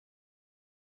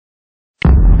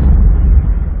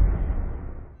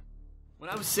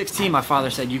I was 16, my father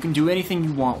said, you can do anything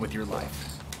you want with your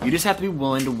life. You just have to be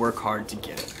willing to work hard to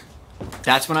get it.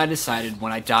 That's when I decided,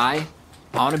 when I die,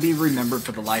 I want to be remembered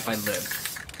for the life I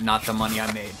lived, not the money I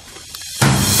made.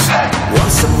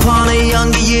 Once upon a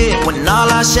younger year, when all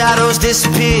our shadows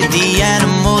disappeared, the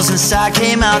animals inside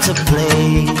came out to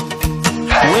play.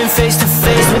 Went face to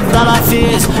face with all our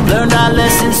fears, learned our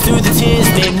lessons through the tears,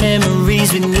 made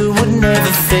memories we knew would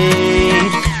never fade.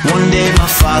 One day my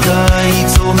father, he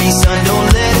told me, son,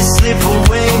 don't let it slip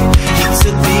away. He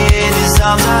took me in his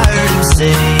arms, I heard him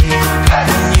say,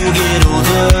 when you get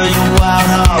older, your wild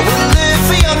heart will live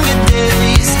for younger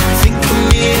days. Think of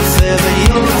me if ever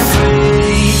you're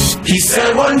afraid. He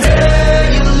said one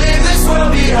day you'll leave this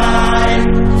world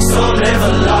behind, so live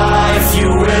a life you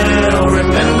will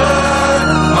remember.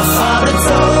 My father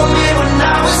told me when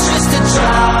I was just a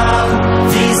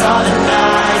child, these are the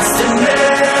nights that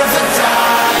never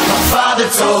die. My father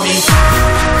told me.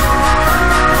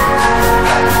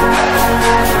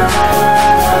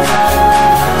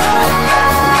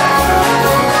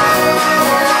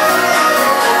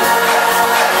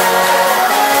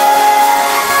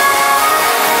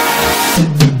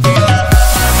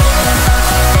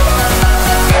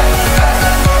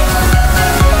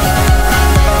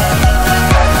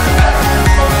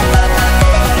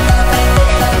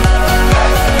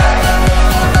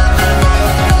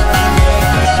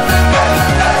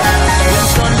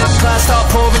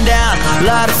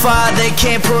 Light a fire they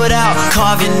can't put out,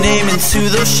 carve your name into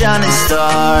those shining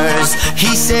stars.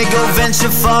 He said go venture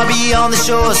far beyond the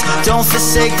shores, don't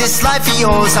forsake this life of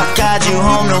yours. I'll guide you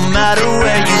home no matter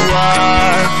where you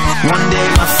are. One day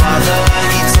my father,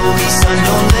 he told me, son,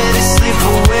 don't let it slip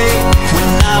away. When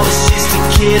I was just a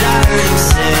kid I heard him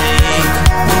say,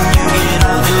 when you get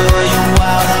older your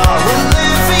wild heart will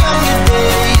live for younger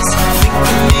days. Think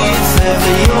of me if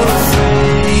ever you're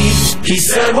afraid. He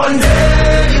said one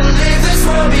day you'll leave this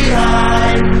world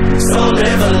behind, so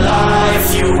live a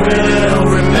life you will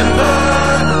remember.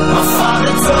 My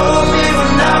father told me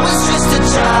when I was just a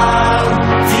child,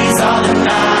 these are the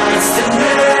nights that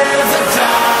never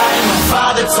die. My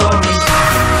father told me.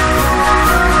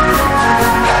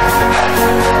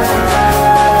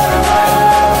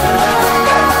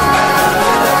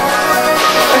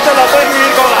 Esto lo puedes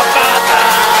vivir con las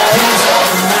patas. These are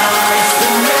the nights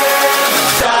that never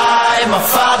die. My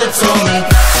father told me.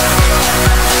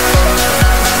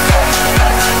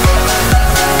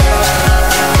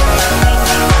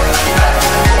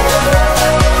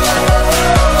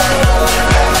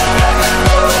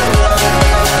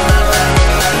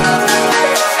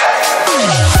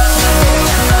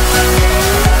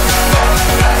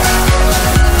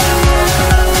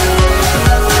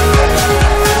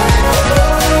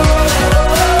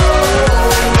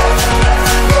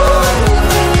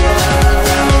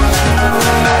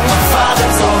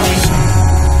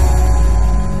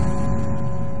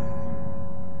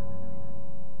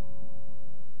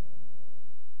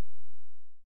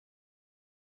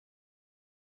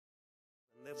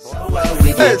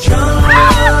 We get drunk,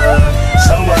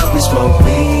 so what, we smoke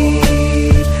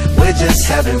weed, we're just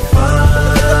having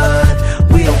fun,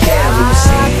 we don't care who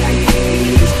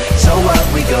sees, so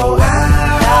what, we go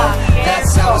out,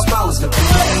 that's how it's supposed to be.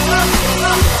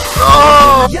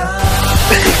 Oh. Young,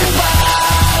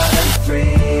 wild and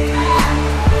free.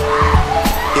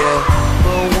 Yeah,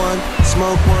 roll one,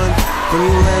 smoke one, when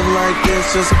you live like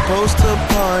this, you're supposed to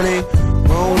party.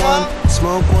 Roll one,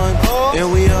 smoke one,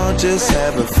 and we all just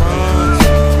having fun.